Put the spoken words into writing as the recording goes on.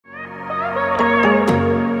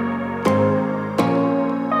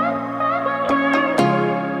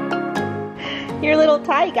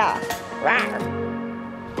go.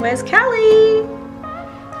 Rawr. Where's Cali?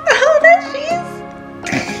 Oh, there she is.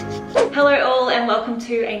 Hello all and welcome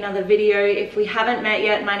to another video. If we haven't met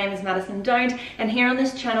yet, my name is Madison Dohnt, and here on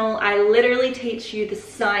this channel I literally teach you the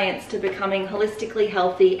science to becoming holistically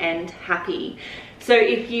healthy and happy. So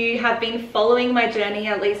if you have been following my journey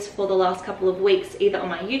at least for the last couple of weeks, either on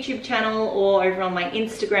my YouTube channel or over on my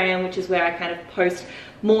Instagram, which is where I kind of post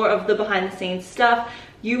more of the behind the scenes stuff,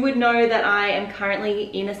 you would know that I am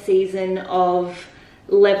currently in a season of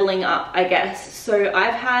leveling up, I guess. So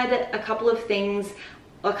I've had a couple of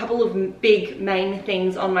big main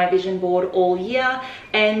things on my vision board all year,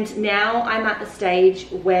 and now I'm at the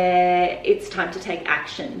stage where it's time to take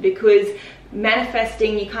action, because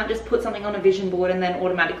manifesting, you can't just put something on a vision board and then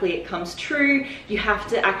automatically it comes true. You have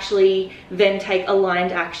to actually then take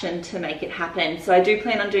aligned action to make it happen. So I do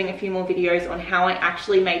plan on doing a few more videos on how I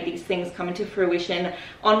actually made these things come into fruition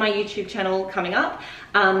on my YouTube channel coming up.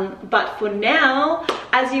 But for now,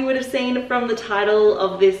 as you would have seen from the title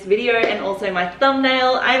of this video and also my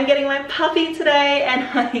thumbnail, I'm getting my puppy today, and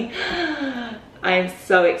I am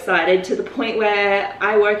so excited, to the point where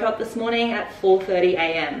I woke up this morning at 4:30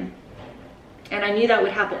 a.m. and I knew that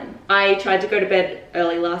would happen. I tried to go to bed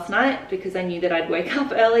early last night because I knew that I'd wake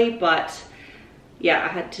up early, but yeah, I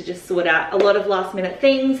had to just sort out a lot of last minute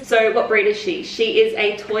things. So what breed is she? She is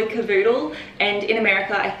a toy cavoodle, and in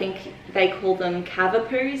America I think they call them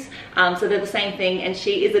Cavapoos. So they're the same thing, and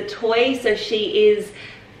she is a toy, so she is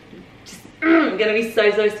just gonna be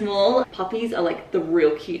so small. Puppies are like the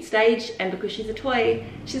real cute stage, and because she's a toy,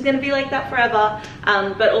 she's gonna be like that forever.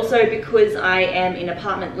 But also because I am in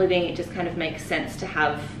apartment living, it just kind of makes sense to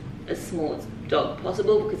have as small as dog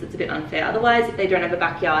possible, because it's a bit unfair otherwise if they don't have a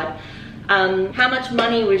backyard. How much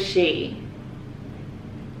money was she?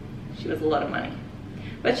 She was a lot of money,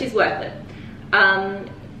 but she's worth it.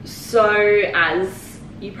 So as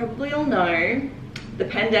you probably all know, the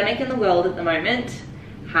pandemic in the world at the moment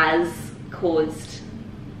has caused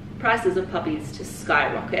prices of puppies to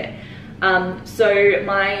skyrocket. So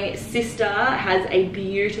my sister has a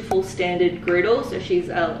beautiful standard Cavoodle, so she's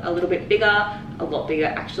a little bit bigger, a lot bigger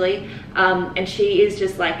actually, and she is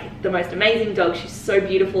just like the most amazing dog. She's so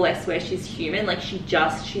beautiful, I swear she's human. Like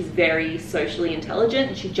she's very socially intelligent,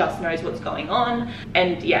 and she just knows what's going on,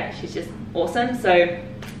 and yeah, she's just awesome. So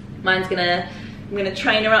I'm gonna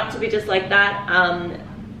train her up to be just like that.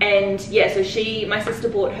 And yeah, so my sister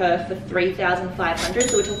bought her for $3,500,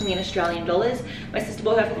 so we're talking in Australian dollars. My sister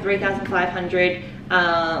bought her for $3,500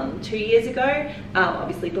 2 years ago,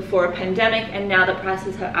 obviously before a pandemic, and now the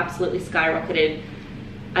prices have absolutely skyrocketed.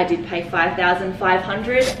 I did pay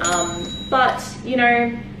 $5,500, but you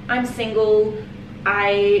know, I'm single.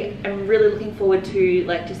 I am really looking forward to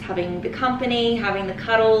like just having the company, having the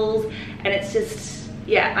cuddles, and it's just,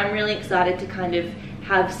 yeah, I'm really excited to kind of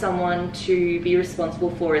have someone to be responsible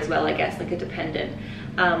for as well, I guess, like a dependent.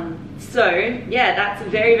 So yeah, that's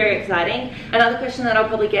very exciting. Another question that I'll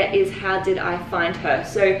probably get is, how did I find her?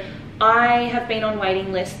 So I have been on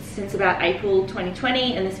waiting lists since about April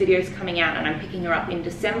 2020, and this video is coming out and I'm picking her up in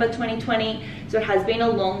December 2020. So it has been a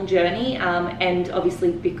long journey, and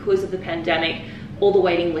obviously because of the pandemic, all the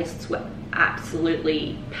waiting lists were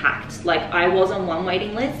absolutely packed. Like I was on one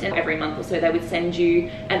waiting list, and every month or so they would send you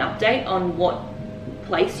an update on what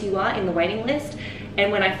place you are in the waiting list.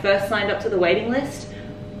 And when I first signed up to the waiting list,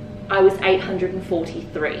 I was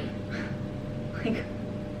 843. Like,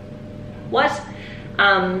 what?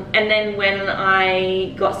 And then when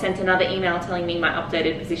I got sent another email telling me my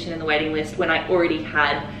updated position in the waiting list, when I already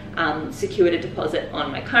had secured a deposit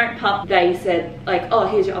on my current pup, they said like, oh,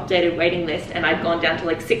 here's your updated waiting list, and I'd gone down to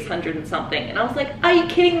like 600 and something, and I was like, are you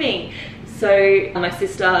kidding me? So my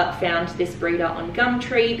sister found this breeder on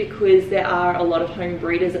Gumtree, because there are a lot of home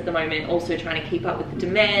breeders at the moment also trying to keep up with the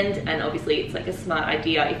demand, and obviously it's like a smart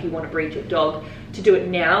idea if you want to breed your dog to do it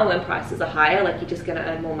now when prices are higher, like you're just going to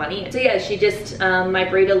earn more money. So yeah, she just, my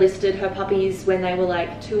breeder listed her puppies when they were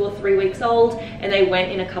like 2 or 3 weeks old, and they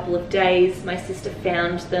went in a couple of days. My sister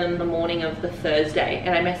found them the morning of the Thursday,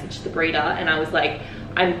 and I messaged the breeder and I was like,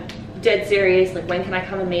 I'm dead serious, like when can I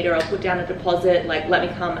come and meet her? I'll put down a deposit, like let me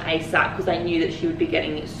come ASAP, because I knew that she would be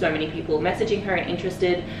getting so many people messaging her and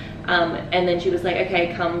interested. And then she was like,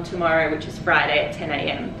 okay, come tomorrow, which is Friday at 10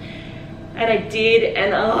 a.m. And I did,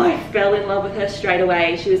 and oh, I fell in love with her straight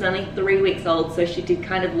away. She was only 3 weeks old, so she did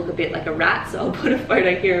kind of look a bit like a rat, so I'll put a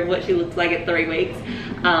photo here of what she looks like at 3 weeks.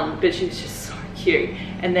 But she was just so cute.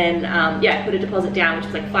 And then yeah, I put a deposit down, which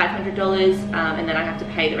was like $500, and then I have to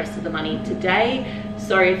pay the rest of the money today.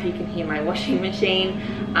 Sorry if you can hear my washing machine.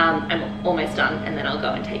 I'm almost done, and then I'll go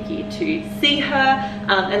and take you to see her.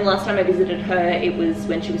 And last time I visited her, it was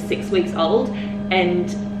when she was 6 weeks old,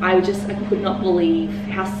 and I could not believe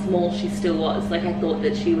how small she still was. Like, I thought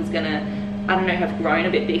that she was gonna, I don't know, have grown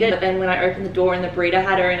a bit bigger. But then when I opened the door and the breeder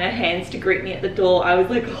had her in her hands to greet me at the door, I was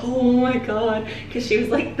like, oh my God, because she was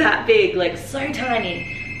like that big, like so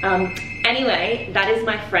tiny. Anyway, that is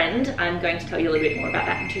my friend. I'm going to tell you a little bit more about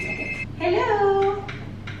that in 2 seconds. Hello,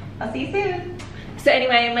 I'll see you soon. So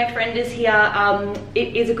anyway, my friend is here.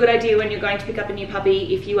 It is a good idea when you're going to pick up a new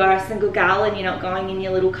puppy, if you are a single gal and you're not going in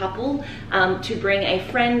your little couple, to bring a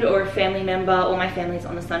friend or a family member. Or my family's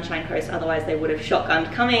on the Sunshine Coast, otherwise they would have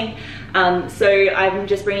shotgunned coming. So I'm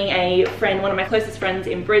just bringing a friend, one of my closest friends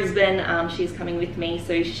in Brisbane. She's coming with me,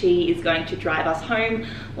 so she is going to drive us home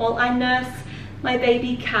while I nurse my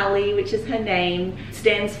baby Cali, which is her name.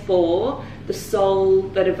 Stands for the soul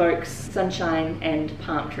that evokes sunshine and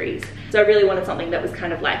palm trees. So I really wanted something that was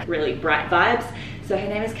kind of like really bright vibes. So her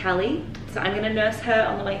name is Cali. So I'm gonna nurse her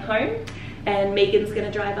on the way home, and Megan's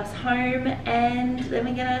gonna drive us home, and then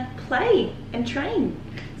we're gonna play and train.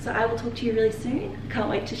 So I will talk to you really soon. Can't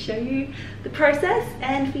wait to show you the process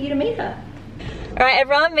and for you to meet her. All right,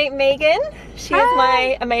 everyone, meet Megan. She is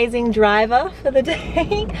my amazing driver for the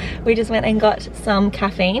day. We just went and got some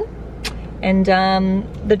caffeine, and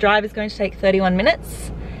the drive is going to take 31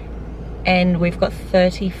 minutes, and we've got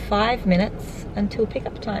 35 minutes until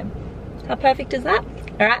pickup time. How perfect is that?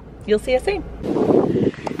 All right, you'll see her soon.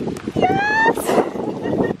 Yes!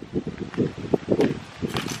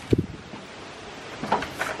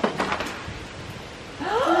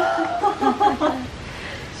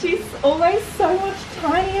 She's almost so much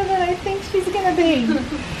tinier than I think she's gonna be.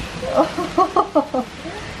 Oh.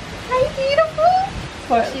 Hey, beautiful.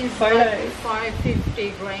 She's photos. Like 550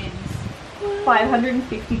 grams.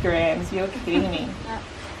 550 grams, you're kidding me.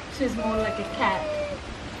 She's more like a cat.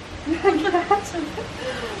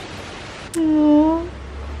 Aww.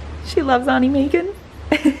 She loves Auntie Megan.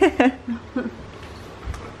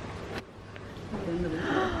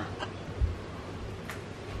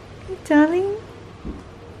 Darling.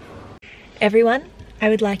 Everyone, I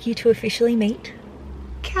would like you to officially meet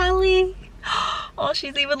Cali. Oh,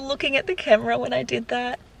 she's even looking at the camera when I did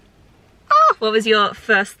that. Oh, what was your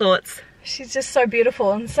first thoughts? She's just so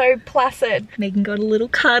beautiful and so placid. Megan got a little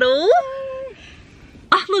cuddle.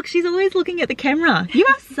 Oh, look, she's always looking at the camera. You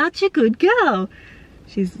are such a good girl.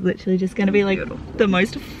 She's literally just gonna be like the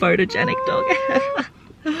most photogenic dog.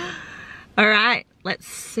 All right, let's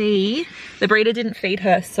see. The breeder didn't feed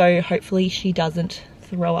her, so hopefully she doesn't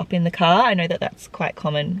throw up in the car. I know that that's quite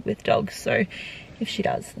common with dogs, so if she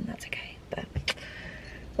does, then that's okay. But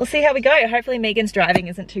we'll see how we go. Hopefully Megan's driving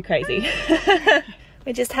isn't too crazy.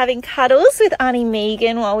 We're just having cuddles with Auntie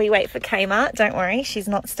Megan while we wait for Kmart. Don't worry, she's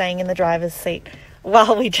not staying in the driver's seat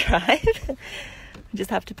while we drive. We just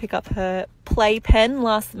have to pick up her playpen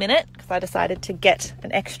last minute because I decided to get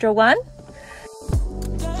an extra one.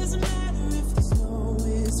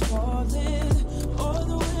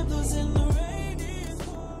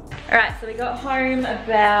 All right, so we got home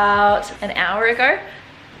about an hour ago.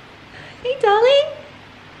 Hey, darling.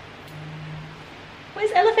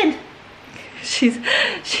 Where's Elephant? She's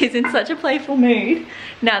in such a playful mood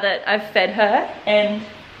now that I've fed her, and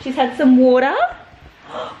she's had some water.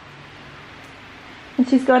 And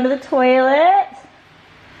she's gone to the toilet.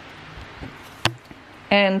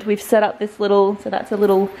 And we've set up this little, so that's a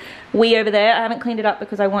little wee over there. I haven't cleaned it up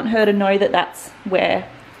because I want her to know that that's where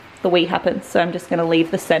the wee happens. So I'm just gonna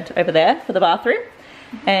leave the scent over there for the bathroom.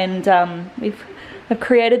 And I've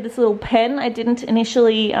created this little pen. I didn't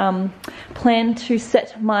initially plan to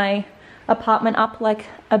set my apartment up like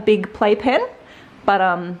a big playpen, but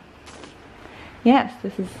yes,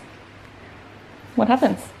 this is what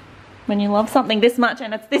happens when you love something this much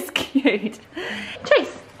and it's this cute.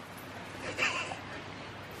 Chase.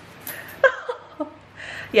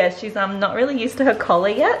 Yeah, she's not really used to her collar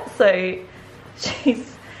yet, so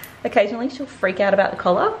she's occasionally she'll freak out about the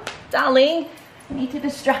collar. Darling, I need to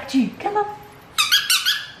distract you. Come on.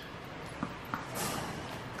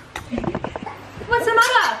 What's the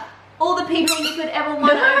matter? All the people you could ever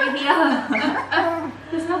want over here.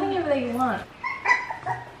 There's nothing over there you want.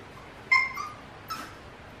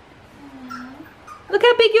 Look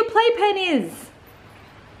how big your playpen is.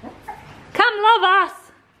 Come love us.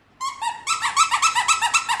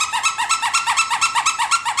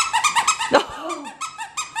 Oh.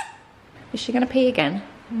 Is she gonna pee again?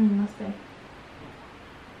 Must be.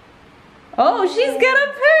 Oh, she's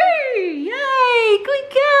gonna poo! Yay! Good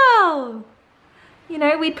girl! You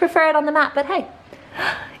know, we'd prefer it on the mat, but hey.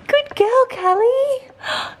 Good girl, Cali.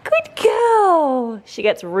 Good girl. She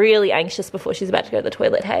gets really anxious before she's about to go to the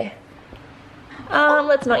toilet, hey?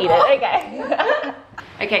 Let's not eat it, okay.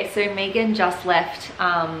 Okay, so Megan just left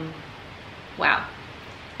wow,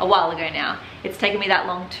 a while ago now. It's taken me that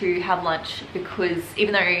long to have lunch because,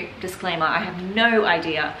 even though, disclaimer, I have no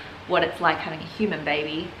idea what it's like having a human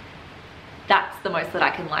baby, that's the most that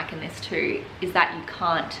I can liken this to, is that you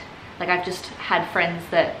can't, like, I've just had friends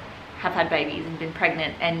that have had babies and been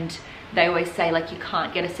pregnant, and they always say, like, you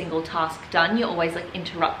can't get a single task done. You're always like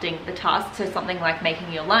interrupting the task. So something like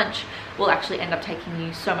making your lunch will actually end up taking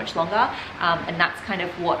you so much longer. And that's kind of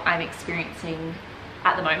what I'm experiencing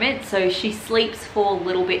at the moment. So she sleeps for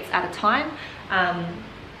little bits at a time.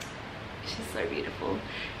 She's so beautiful.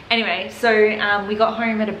 Anyway, so we got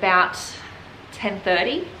home at about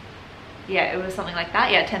 10:30. Yeah, it was something like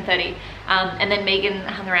that. Yeah, 10:30. And then Megan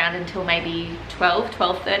hung around until maybe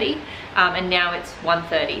 12:30. And now it's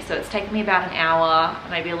 1:30. So it's taken me about an hour,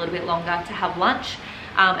 maybe a little bit longer, to have lunch.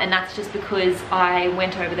 And that's just because I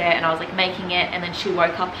went over there and I was like making it, and then she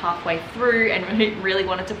woke up halfway through and really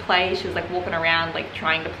wanted to play. She was like walking around like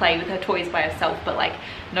trying to play with her toys by herself, but like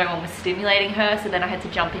no one was stimulating her. So then I had to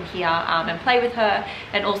jump in here and play with her.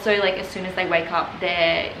 And also, like, as soon as they wake up,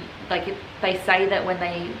 they're like, they say that when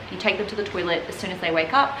you take them to the toilet as soon as they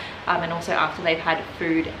wake up, and also after they've had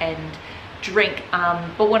food and drink.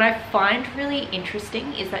 But what I find really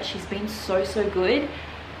interesting is that she's been so good,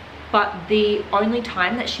 but the only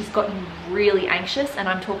time that she's gotten really anxious, and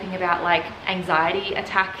I'm talking about like anxiety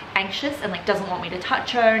attack anxious, and like doesn't want me to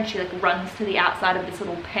touch her, and she like runs to the outside of this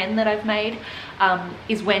little pen that I've made,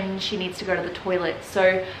 is when she needs to go to the toilet.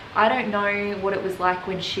 So I don't know what it was like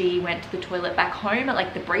when she went to the toilet back home at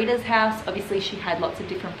like the breeder's house. Obviously she had lots of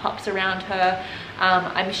different pups around her.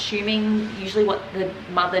 I'm assuming usually what the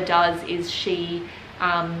mother does is she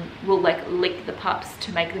will like lick the pups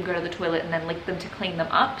to make them go to the toilet and then lick them to clean them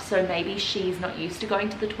up. So maybe she's not used to going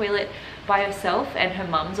to the toilet by herself, and her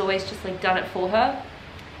mum's always just like done it for her.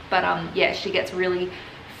 But yeah, she gets really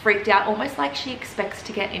freaked out, almost like she expects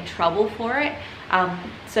to get in trouble for it.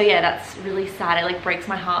 So yeah, that's really sad. It like breaks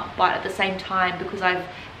my heart, but at the same time, because I've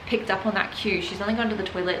picked up on that cue, she's only gone to the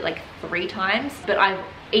toilet like 3 times, but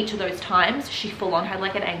each of those times she full on had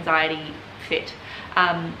like an anxiety fit.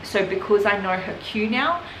 So because I know her cue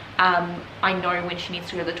now, I know when she needs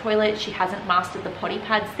to go to the toilet. She hasn't mastered the potty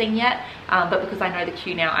pads thing yet, but because I know the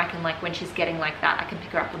cue now, I can, like, when she's getting like that, I can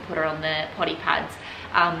pick her up and put her on the potty pads.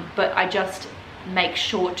 But I just make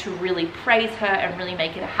sure to really praise her and really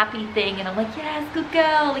make it a happy thing, and I'm like, yes, good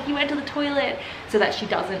girl, like you went to the toilet, so that she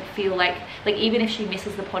doesn't feel like even if she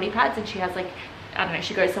misses the potty pads and she has like, I don't know,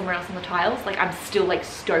 she goes somewhere else on the tiles, like I'm still like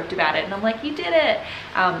stoked about it, and I'm like, you did it,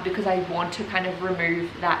 because I want to kind of remove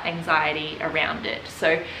that anxiety around it.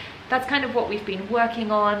 So that's kind of what we've been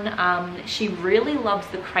working on. She really loves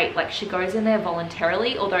the crate. Like, she goes in there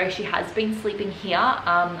voluntarily, although she has been sleeping here.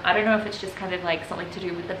 I don't know if it's just kind of like something to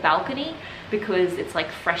do with the balcony, because it's like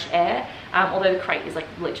fresh air, although the crate is like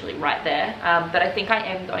literally right there. But I think I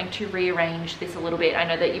am going to rearrange this a little bit. I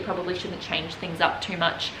know that you probably shouldn't change things up too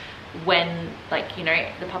much when, like, you know,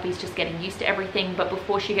 the puppy's just getting used to everything, but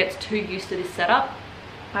before she gets too used to this setup,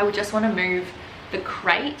 I would just want to move the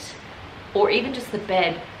crate, or even just the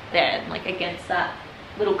bed there, like against that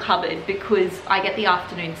little cupboard, because I get the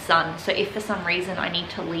afternoon sun. So if for some reason I need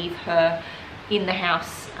to leave her in the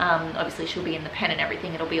house, obviously she'll be in the pen and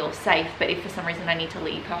everything, it'll be all safe, but if for some reason I need to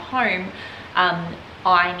leave her home,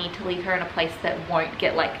 I need to leave her in a place that won't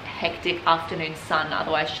get like hectic afternoon sun,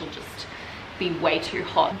 otherwise she'll just be way too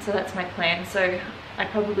hot. So that's my plan. So I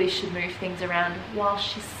probably should move things around while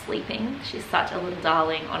she's sleeping. She's such a little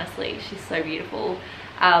darling, honestly, she's so beautiful.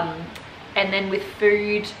 And then with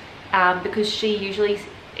food, because she usually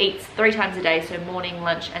eats 3 times a day, so morning,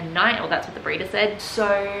 lunch and night, or that's what the breeder said.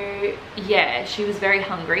 So yeah, she was very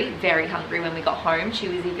hungry when we got home. She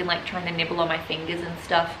was even like trying to nibble on my fingers and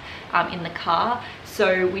stuff in the car.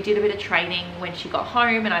 So we did a bit of training when she got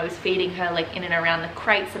home, and I was feeding her like in and around the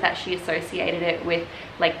crate so that she associated it with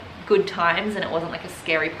like good times and it wasn't like a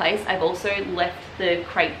scary place. I've also left the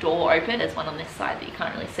crate door open. There's one on this side that you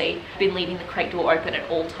can't really see. I've been leaving the crate door open at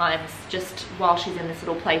all times, just while she's in this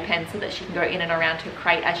little playpen, so that she can go in and around her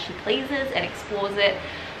crate as she pleases and explores it.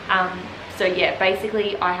 So yeah,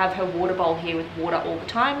 basically I have her water bowl here with water all the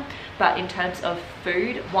time, but in terms of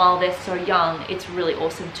food, while they're so young, it's really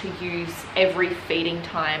awesome to use every feeding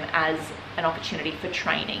time as an opportunity for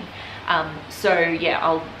training. So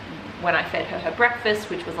yeah, when I fed her breakfast,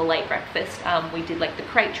 which was a late breakfast, we did like the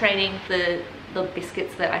crate training. The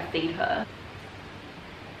biscuits that I feed her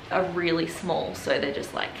are really small, so they're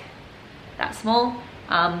just like that small.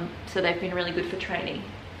 So they've been really good for training.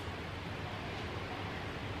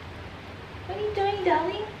 What are you doing,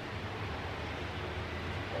 darling?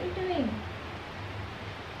 What are you doing?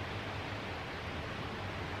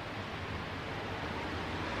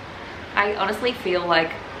 I honestly feel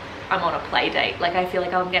like I'm on a play date. Like I feel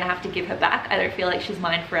like I'm gonna have to give her back. I don't feel like she's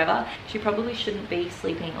mine forever. She probably shouldn't be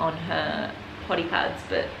sleeping on her potty pads,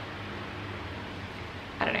 but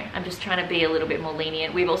I don't know, I'm just trying to be a little bit more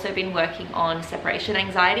lenient. We've also been working on separation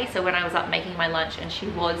anxiety. So when I was up making my lunch and she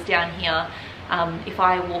was down here, if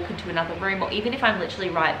I walk into another room, or even if I'm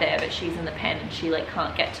literally right there but she's in the pen and she like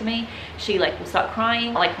can't get to me, she like will start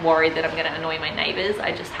crying, like worried that I'm gonna annoy my neighbors.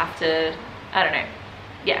 I just have to, I don't know,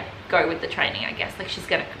 yeah, go with the training, I guess. Like she's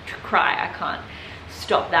gonna cry, I can't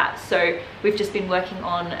stop that. So we've just been working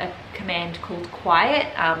on a command called quiet,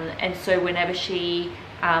 and so whenever she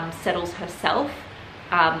settles herself,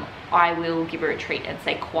 I will give her a treat and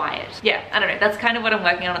say quiet. Yeah, I don't know, that's kind of what I'm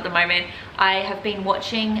working on at the moment. I have been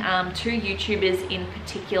watching 2 YouTubers in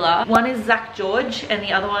particular. One is Zach George and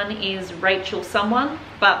the other one is Rachel someone,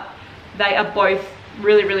 but they are both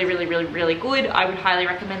really good. I would highly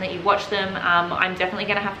recommend that you watch them. I'm definitely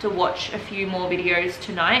gonna have to watch a few more videos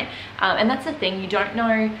tonight, and that's the thing, you don't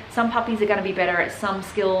know, some puppies are gonna be better at some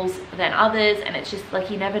skills than others, and it's just like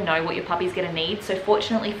you never know what your puppy's gonna need. So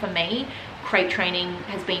fortunately for me, crate training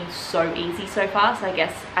has been so easy so far, so I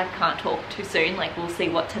guess I can't talk too soon. Like we'll see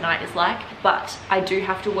what tonight is like, but I do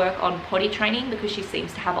have to work on potty training because she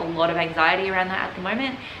seems to have a lot of anxiety around that at the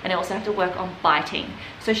moment, and I also have to work on biting.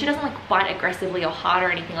 So she doesn't like bite aggressively or hard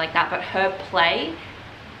or anything like that, but her play,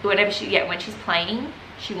 whenever she, when she's playing,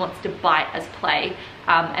 she wants to bite as play,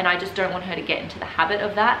 and I just don't want her to get into the habit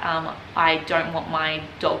of that. I don't want my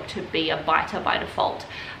dog to be a biter by default.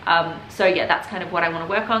 So yeah, that's kind of what I want to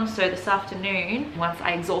work on. So this afternoon, once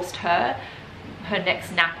I exhaust her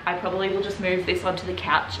next nap, I probably will just move this onto the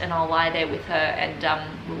couch and I'll lie there with her, and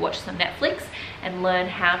we'll watch some Netflix and learn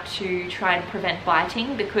how to try and prevent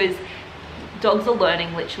biting, because dogs are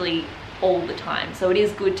learning literally all the time. So it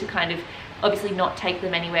is good to kind of obviously not take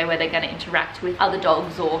them anywhere where they're going to interact with other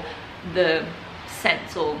dogs or the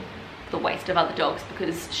scents or the waste of other dogs,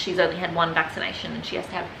 because she's only had 1 vaccination and she has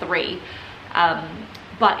to have 3.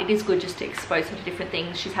 But it is good just to expose her to different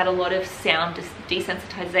things. She's had a lot of sound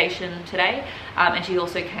desensitization today, and she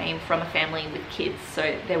also came from a family with kids,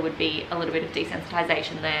 so there would be a little bit of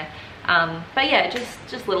desensitization there. But yeah,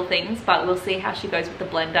 just little things, but we'll see how she goes with the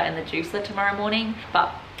blender and the juicer tomorrow morning.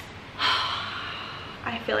 But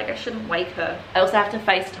I feel like I shouldn't wake her. I also have to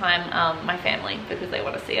FaceTime my family because they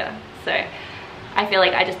want to see her. So I feel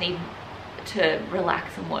like I just need to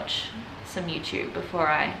relax and watch some YouTube before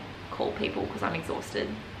I call people because I'm exhausted.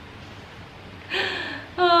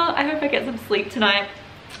 Oh, I hope I get some sleep tonight.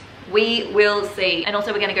 We will see. And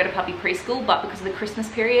also we're going to go to puppy preschool, but because of the Christmas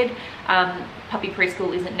period, puppy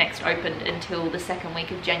preschool isn't next opened until the 2nd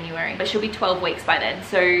week of January, but she'll be 12 weeks by then,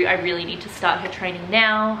 so I really need to start her training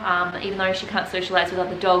now. Even though she can't socialize with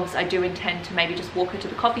other dogs, I do intend to maybe just walk her to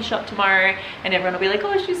the coffee shop tomorrow and everyone will be like,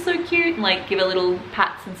 oh, she's so cute, and like give her little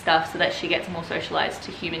pats and stuff so that she gets more socialized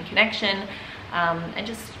to human connection, and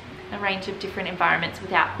just a range of different environments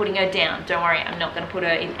without putting her down. Don't worry, I'm not going to put her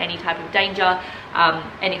in any type of danger,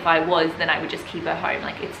 and if I was, then I would just keep her home.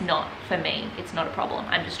 Like, it's not for me, it's not a problem.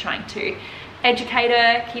 I'm just trying to educate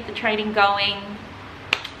her, keep the training going,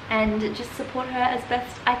 and just support her as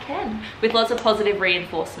best I can with lots of positive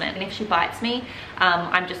reinforcement. And if she bites me,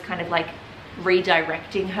 I'm just kind of like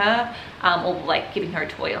redirecting her, or like giving her a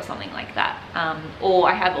toy or something like that. Or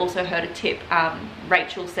I have also heard a tip,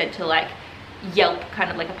 Rachel said to like yelp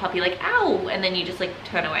kind of like a puppy, like ow, and then you just like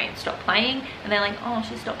turn away and stop playing, and they're like, oh,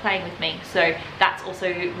 she stopped playing with me. So that's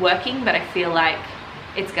also working, but I feel like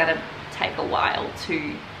it's gonna take a while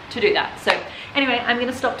to do that. So anyway, I'm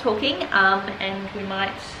gonna stop talking, and we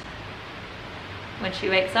might, when she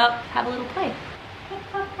wakes up, have a little play.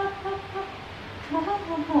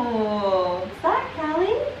 Oh, is that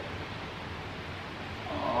Cali?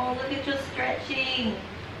 Oh, look at your stretching.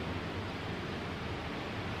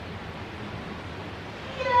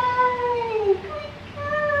 Yay! Good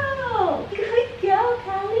girl! Good girl,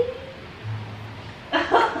 Cali!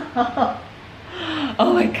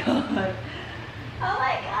 Oh my god. Oh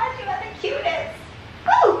my god, you are the cutest!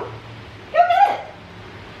 Woo! Go get it!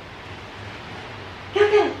 Go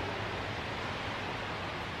get it!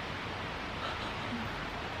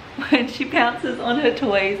 When she pounces on her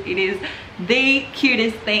toys, it is the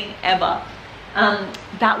cutest thing ever.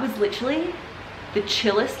 That was literally the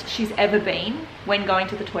chillest she's ever been when going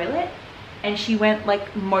to the toilet, and she went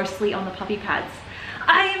like mostly on the puppy pads.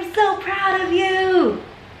 I am so proud of you!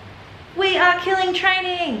 We are killing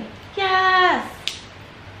training! Yes!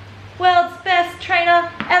 World's best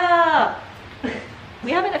trainer ever!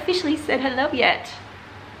 We haven't officially said hello yet.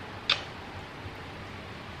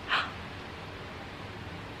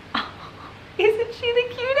 Isn't she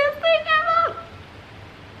the cutest thing ever?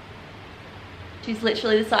 She's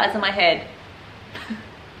literally the size of my head.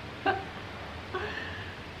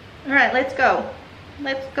 Alright, let's go.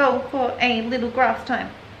 Let's go for a little grass time.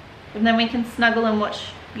 And then we can snuggle and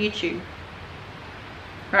watch YouTube.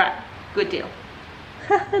 Alright, good deal.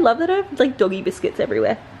 I love that I have like doggy biscuits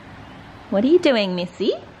everywhere. What are you doing,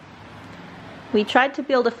 Missy? We tried to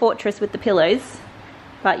build a fortress with the pillows,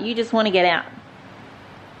 but you just want to get out.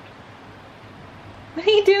 What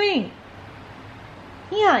are you doing?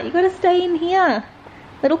 Here, you gotta stay in here.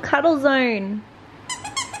 Little cuddle zone.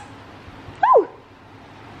 Woo!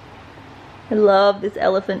 I love this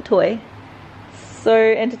elephant toy. So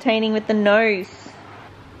entertaining with the nose.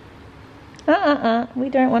 We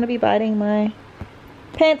don't want to be biting my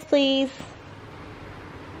pants, please.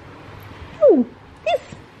 Oh, yes.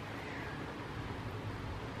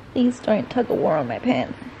 Please don't tug a war on my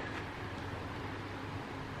pants.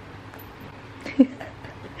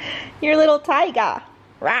 You're a little tiger.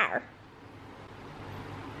 Rawr.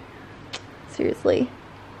 Seriously.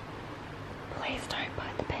 Please don't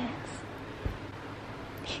bite the pants.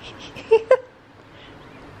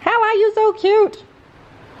 How are you so cute?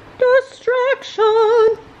 Distraction.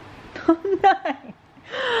 Oh no.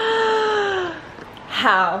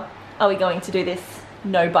 How are we going to do this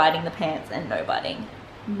no biting the pants and no biting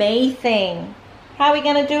me thing? How are we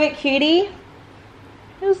going to do it, cutie?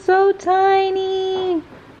 You're so tiny.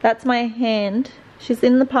 That's my hand. She's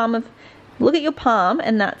in the palm of... Look at your palm,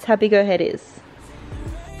 and that's how big her head is.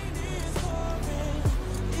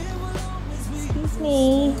 Excuse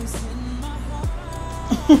me.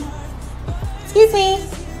 Excuse me.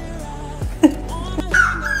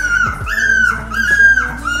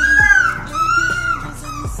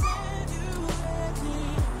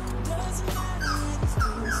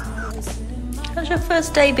 How's your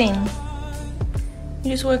first day been?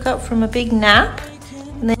 You just woke up from a big nap,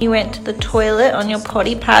 and then you went to the toilet on your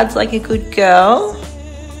potty pads like a good girl.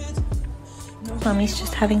 Mummy's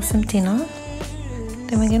just having some dinner.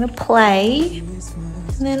 Then we're gonna play,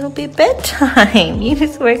 and then it'll be bedtime. You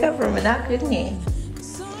just woke up from a nap, didn't you?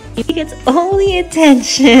 You get all the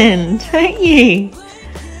attention, don't you?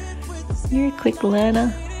 You're a quick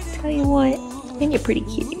learner. Tell you what, and you're pretty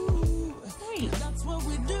cute.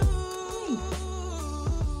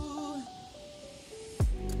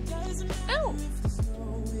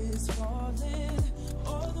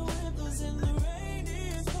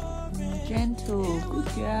 Gentle,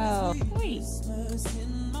 good girl. Wait.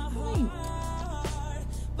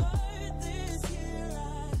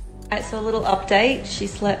 Alright, so a little update. She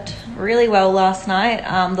slept really well last night.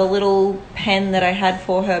 The little pen that I had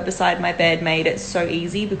for her beside my bed made it so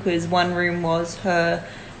easy because one room was her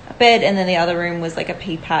bed and then the other room was like a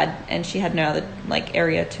pee pad, and she had no other like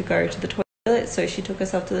area to go to the toilet, so she took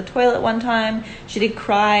herself to the toilet one time. She did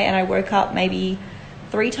cry and I woke up maybe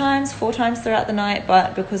 4 times throughout the night,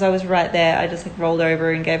 but because I was right there, I just like rolled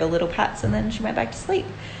over and gave her little pats and then she went back to sleep.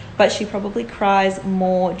 But she probably cries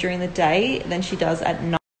more during the day than she does at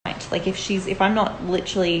night. Like if I'm not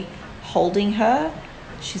literally holding her,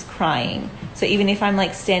 she's crying. So even if I'm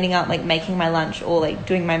like standing up, like making my lunch or like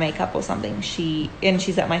doing my makeup or something, and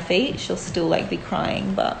she's at my feet, she'll still like be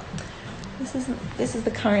crying. But this is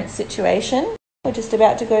the current situation. We're just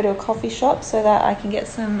about to go to a coffee shop so that I can get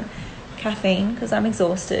some caffeine because I'm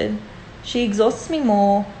exhausted. She exhausts me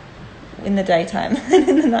more in the daytime than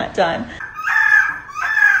in the nighttime.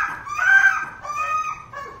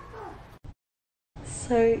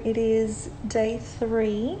 So it is day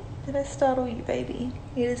 3. Did I startle you, baby?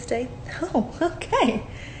 It is okay.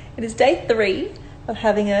 It is day 3 of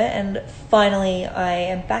having her, and finally I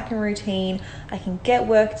am back in routine. I can get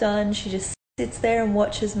work done. She just sits there and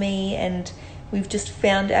watches me, and we've just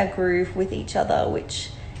found our groove with each other,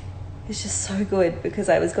 which is just so good because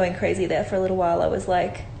I was going crazy there for a little while. I was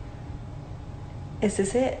like, is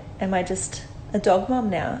this it? Am I just a dog mom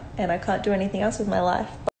now and I can't do anything else with my life?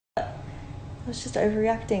 But I was just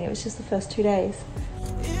overreacting. It was just the first 2 days.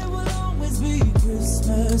 It will always be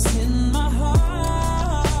Christmas in my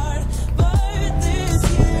heart, but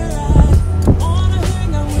this year I wanna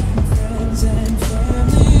hang out with my friends and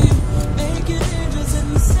family, making angels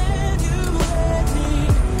and send you with me.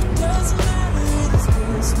 Doesn't matter, it's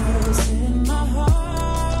Christmas in my heart.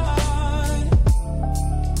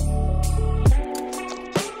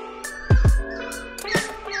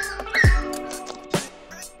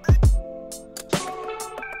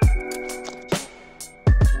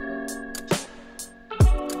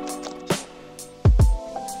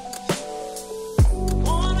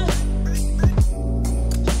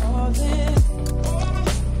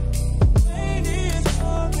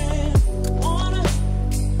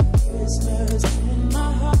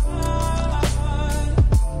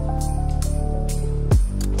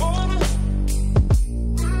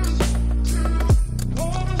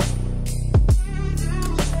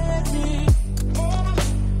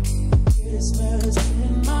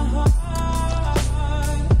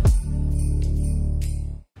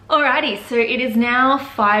 Alrighty, so it is now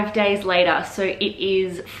 5 days later, so it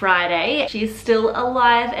is Friday. She is still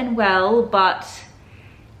alive and well, but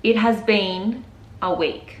it has been a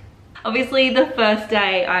week. Obviously the first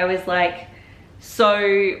day I was like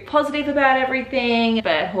so positive about everything,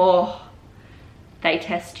 but oh, they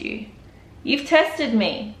test you. You've tested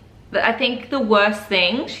me. But I think the worst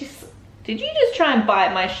thing, did you just try and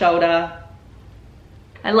bite my shoulder?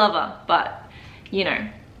 I love her, but you know,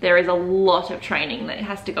 there is a lot of training that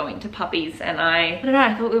has to go into puppies, and I don't know,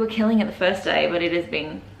 I thought we were killing it the first day, but it has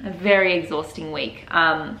been a very exhausting week.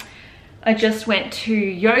 I just went to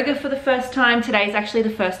yoga for the first time. Today is actually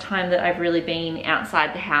the first time that I've really been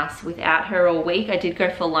outside the house without her all week. I did go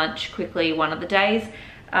for lunch quickly one of the days,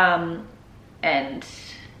 and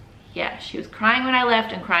yeah, she was crying when I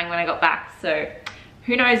left and crying when I got back, so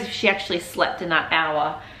who knows if she actually slept in that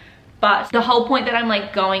hour. But the whole point that I'm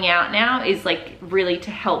like going out now is like really to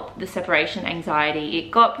help the separation anxiety. It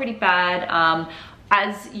got pretty bad,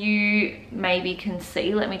 as you maybe can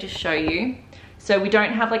see. Let me just show you. So we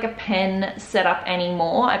don't have like a pen set up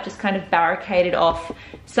anymore. I've just kind of barricaded off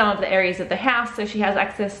some of the areas of the house. So she has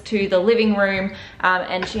access to the living room,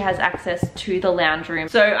 and she has access to the lounge room.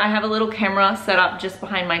 So I have a little camera set up just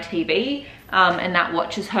behind my TV, and that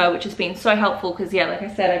watches her, which has been so helpful because yeah, like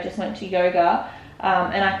I said, I just went to yoga.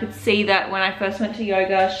 And I could see that when I first went to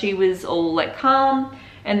yoga, she was all like calm.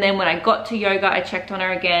 And then when I got to yoga, I checked on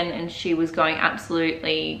her again and she was going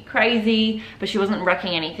absolutely crazy, but she wasn't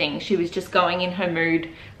wrecking anything. She was just going in her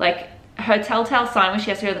mood. Like her telltale sign when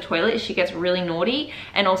she has to go to the toilet is she gets really naughty.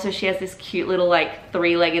 And also she has this cute little like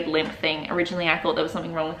three-legged limp thing. Originally I thought there was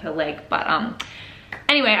something wrong with her leg, but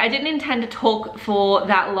anyway, I didn't intend to talk for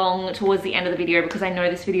that long towards the end of the video because I know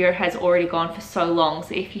this video has already gone for so long.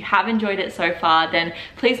 So if you have enjoyed it so far, then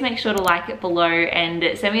please make sure to like it below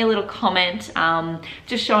and send me a little comment,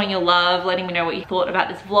 just showing your love, letting me know what you thought about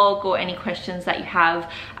this vlog or any questions that you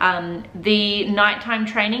have. The nighttime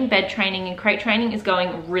training, bed training and crate training is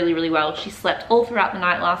going really, really well. She slept all throughout the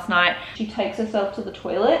night last night. She takes herself to the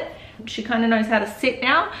toilet. She kind of knows how to sit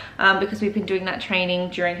now, because we've been doing that training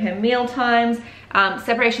during her meal times.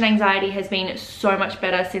 Separation anxiety has been so much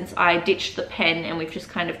better since I ditched the pen, and we've just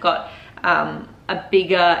kind of got a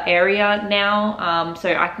bigger area now.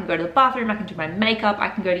 So I can go to the bathroom, I can do my makeup, I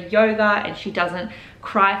can go to yoga, and she doesn't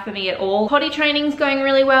cry for me at all. Potty training's going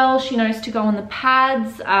really well. She knows to go on the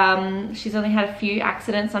pads. She's only had a few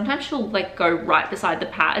accidents. Sometimes she'll like go right beside the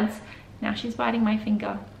pads. Now she's biting my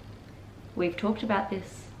finger. We've talked about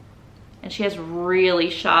this. And she has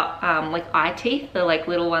really sharp like eye teeth, the like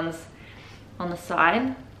little ones on the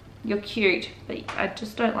side. You're cute, but I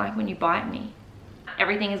just don't like when you bite me.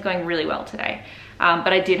 Everything is going really well today,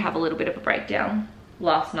 but I did have a little bit of a breakdown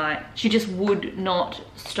last night. She just would not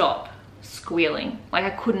stop squealing. Like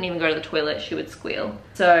I couldn't even go to the toilet, she would squeal.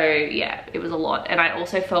 So yeah, it was a lot. And I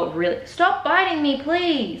also felt really, stop biting me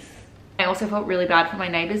please. I also felt really bad for my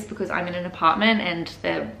neighbors because I'm in an apartment and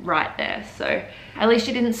they're right there. So at least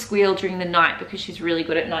she didn't squeal during the night because she's really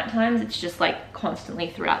good at night times. It's just like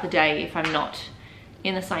constantly throughout the day if I'm not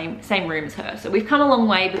in the same room as her. So we've come a long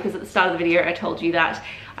way because at the start of the video I told you that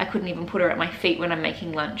I couldn't even put her at my feet when I'm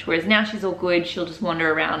making lunch. Whereas now she's all good. She'll just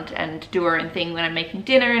wander around and do her own thing when I'm making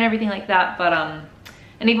dinner and everything like that. But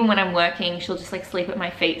and even when I'm working, she'll just like sleep at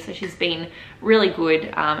my feet. So she's been really good.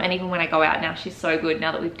 And even when I go out now, she's so good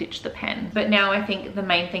now that we've ditched the pen. But now I think the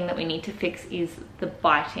main thing that we need to fix is the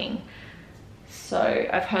biting. So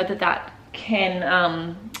I've heard that that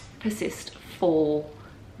can persist for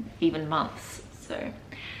even months. So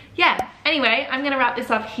yeah, anyway, I'm gonna wrap this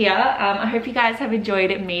up here. I hope you guys have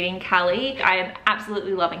enjoyed meeting Cali. I am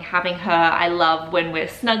absolutely loving having her. I love when we're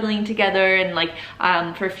snuggling together, and like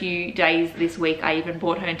for a few days this week I even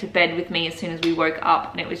brought her into bed with me as soon as we woke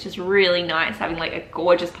up, and it was just really nice having like a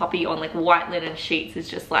gorgeous puppy on like white linen sheets. Is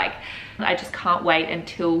just like, I just can't wait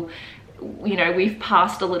until, you know, we've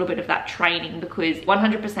passed a little bit of that training, because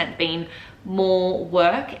 100% been more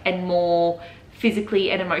work and more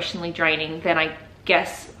physically and emotionally draining than I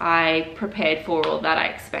guess I prepared for or that I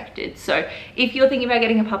expected. So if you're thinking about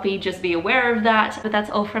getting a puppy, just be aware of that. But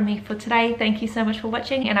that's all from me for today. Thank you so much for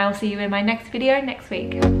watching, and I will see you in my next video next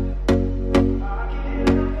week.